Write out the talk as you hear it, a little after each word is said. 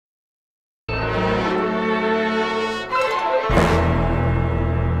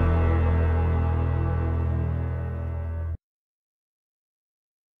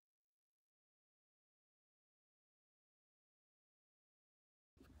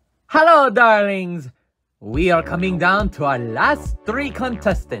Hello, darlings! We are coming down to our last 3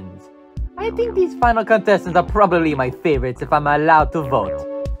 contestants. I think these final contestants are probably my favorites if I'm allowed to vote.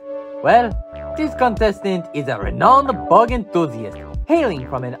 Well, this contestant is a renowned bug enthusiast, hailing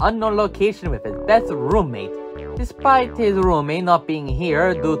from an unknown location with his best roommate. Despite his roommate not being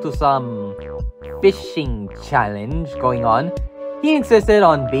here due to some fishing challenge going on, he insisted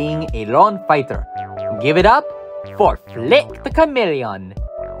on being a lone fighter. Give it up for Flick the Chameleon.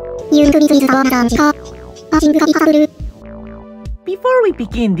 Before we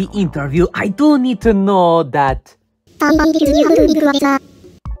begin the interview, I do need to know that...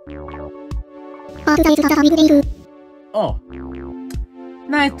 Oh,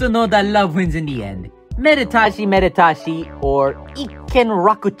 nice to know that love wins in the end. Meritashi Meritashi, or Iken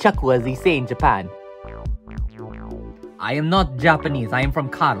Rakuchaku as they say in Japan. I am not Japanese, I am from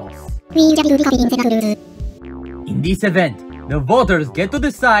Karos. In this event, the voters get to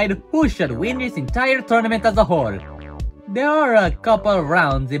decide who should win this entire tournament as a whole. There are a couple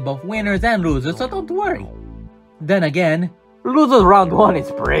rounds in both winners and losers, so don't worry. Then again, losers round 1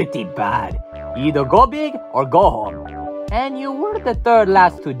 is pretty bad. Either go big or go home. And you were the third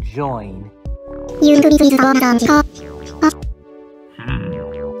last to join.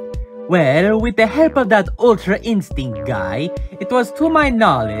 Well, with the help of that Ultra Instinct guy, it was to my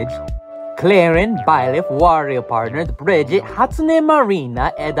knowledge, Claren, Byleth, Wario Partners, Bridget, Hatsune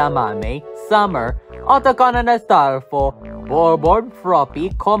Marina, Edamame, Summer, Otacon Astolfo, Borbord, Froppy,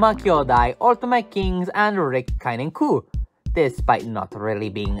 Koma Kyodai, Ultimate Kings, and Rick Kainen-Ku. Despite not really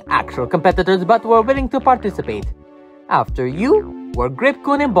being actual competitors but were willing to participate. After you were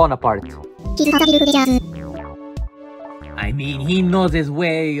Grip-kun and Bonaparte. I mean, he knows his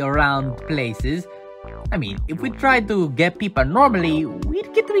way around places. I mean, if we tried to get people normally,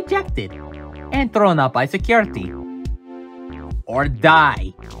 we'd get rejected and thrown out by security. Or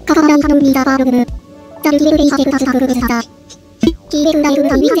die.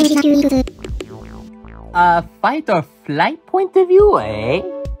 A fight or flight point of view, eh?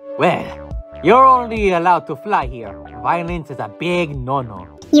 Well, you're only allowed to fly here. Violence is a big no-no.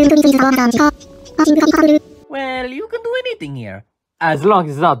 Well, you can do anything here. As long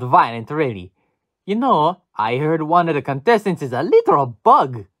as it's not violent, really. You know, I heard one of the contestants is a literal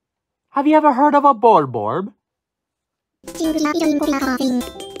bug. Have you ever heard of a Bolborb?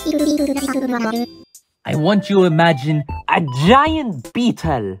 I want you to imagine a giant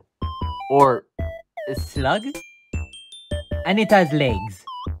beetle. Or a slug? And it has legs.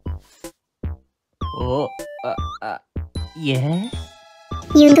 Oh, yes?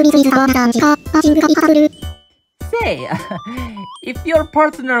 Say, if your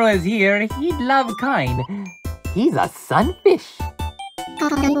partner was here, he'd love kind. He's a sunfish.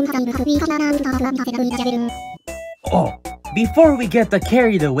 Oh, before we get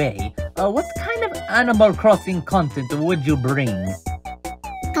carried away, what kind of Animal Crossing content would you bring?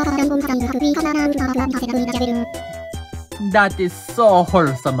 That is so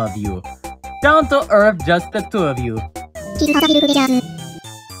wholesome of you. Down to earth, just the 2 of you.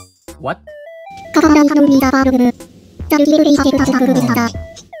 What?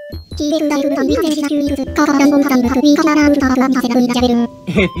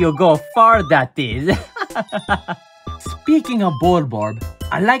 If you go far, that is. Speaking of Bolborb,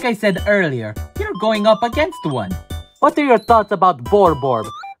 like I said earlier, you're going up against one. What are your thoughts about Bolborb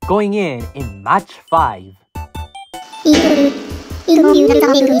going in match 5?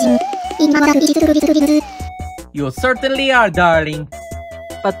 You certainly are, darling.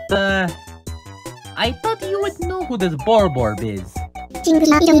 But, I thought you would know who this Bolborb is.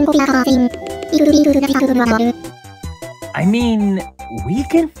 I mean, we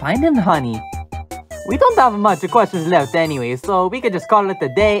can find him, honey. We don't have much questions left anyway, so we can just call it a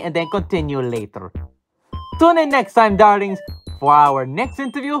day and then continue later. Tune in next time, darlings, for our next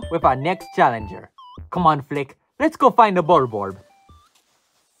interview with our next challenger. Come on, Flick, let's go find the Bolborb.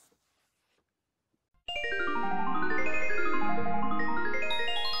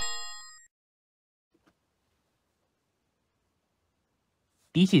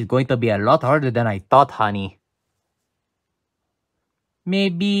 This is going to be a lot harder than I thought, honey.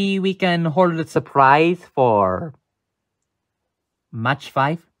 Maybe we can hold a surprise for match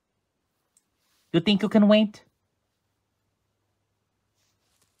 5? You think you can wait?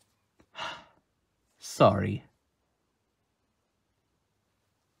 Sorry.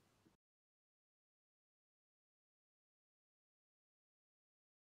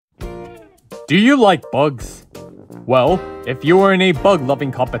 Do you like bugs? Well, if you were in a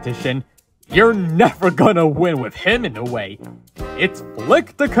bug-loving competition, you're never gonna win with him in a way. It's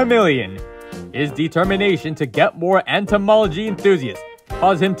Flick the Chameleon. His determination to get more entomology enthusiasts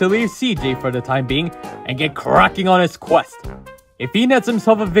cause him to leave CJ for the time being and get cracking on his quest. If he nets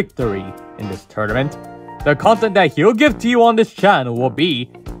himself a victory in this tournament, the content that he'll give to you on this channel will be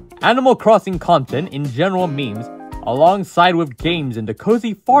Animal Crossing content in general memes, alongside with games in the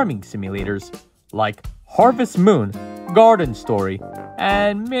cozy farming simulators like Harvest Moon, Garden Story,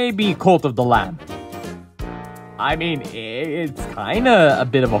 and maybe Cult of the Lamb. I mean, it's kinda a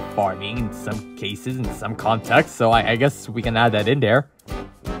bit of a farming in some cases, in some contexts, so I guess we can add that in there.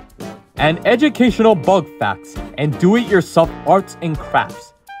 And educational bug facts and do-it-yourself arts and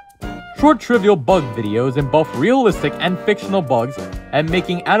crafts. Short trivial bug videos in both realistic and fictional bugs and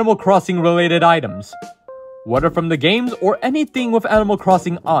making Animal Crossing related items, whether from the games or anything with Animal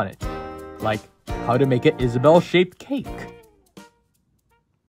Crossing on it, like how to make an Isabelle shaped cake.